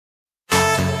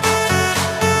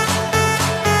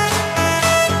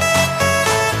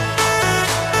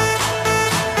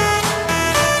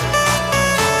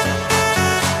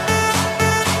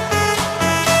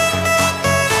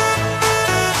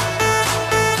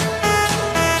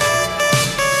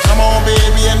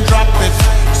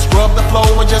flow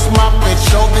and just mop it.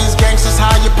 Show these gangsters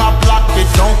how you pop lock it.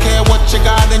 Don't care what you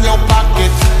got in your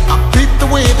pocket. I beat the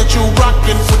way that you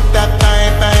rockin' with that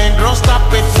thing, girl, stop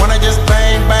it. Wanna just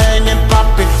bang, bang and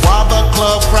pop it while the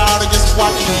club crowd are just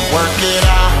watching. Work it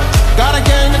out. Got a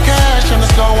gang of cash and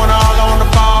it's going all on the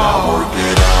ball. Now work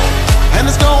it out. And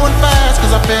it's going fast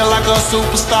cause I feel like a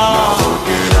superstar. Now work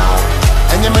it out.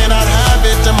 And you may not have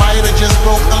it, you might have just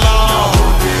broke the law. Now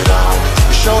work it out.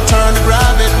 It's your turn to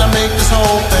grab it and I make this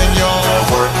whole thing yours.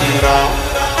 Now work it out.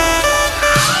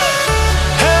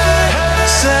 Hey,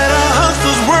 said a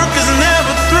hustler's work is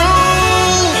never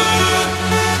through.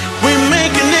 We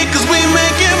making it cause we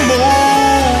making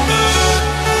moves.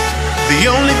 The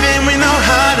only thing we know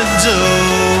how to do.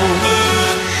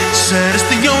 Said it's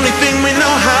the only thing we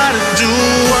know how to do.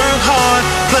 Work hard,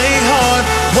 play hard,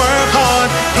 work hard,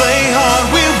 play hard.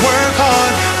 We work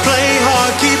hard, play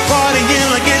hard, keep partying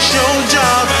like it's your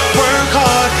job. Work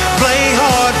hard, play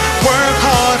hard, work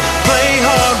hard, play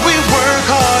hard. We work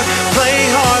hard, play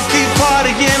hard, keep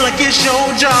partying like it's your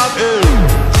job.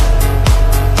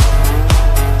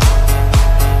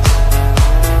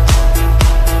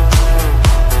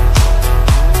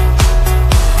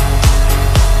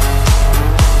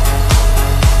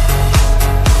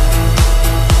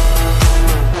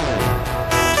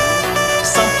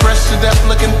 That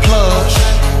looking plush,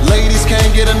 ladies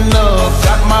can't get enough.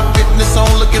 Got my fitness on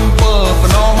looking buff, and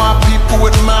all my people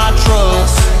with my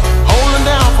trust. Holding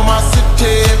down for my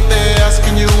city. If they're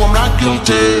asking you, I'm not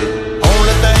guilty.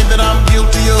 Only thing that I'm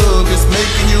guilty of is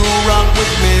making you rock with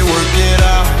me. Work it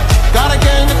out. Got a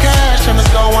gang of cash and it's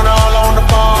going all on the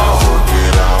ball. Work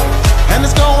it out. And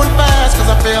it's going fast cause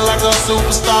I feel like a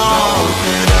superstar.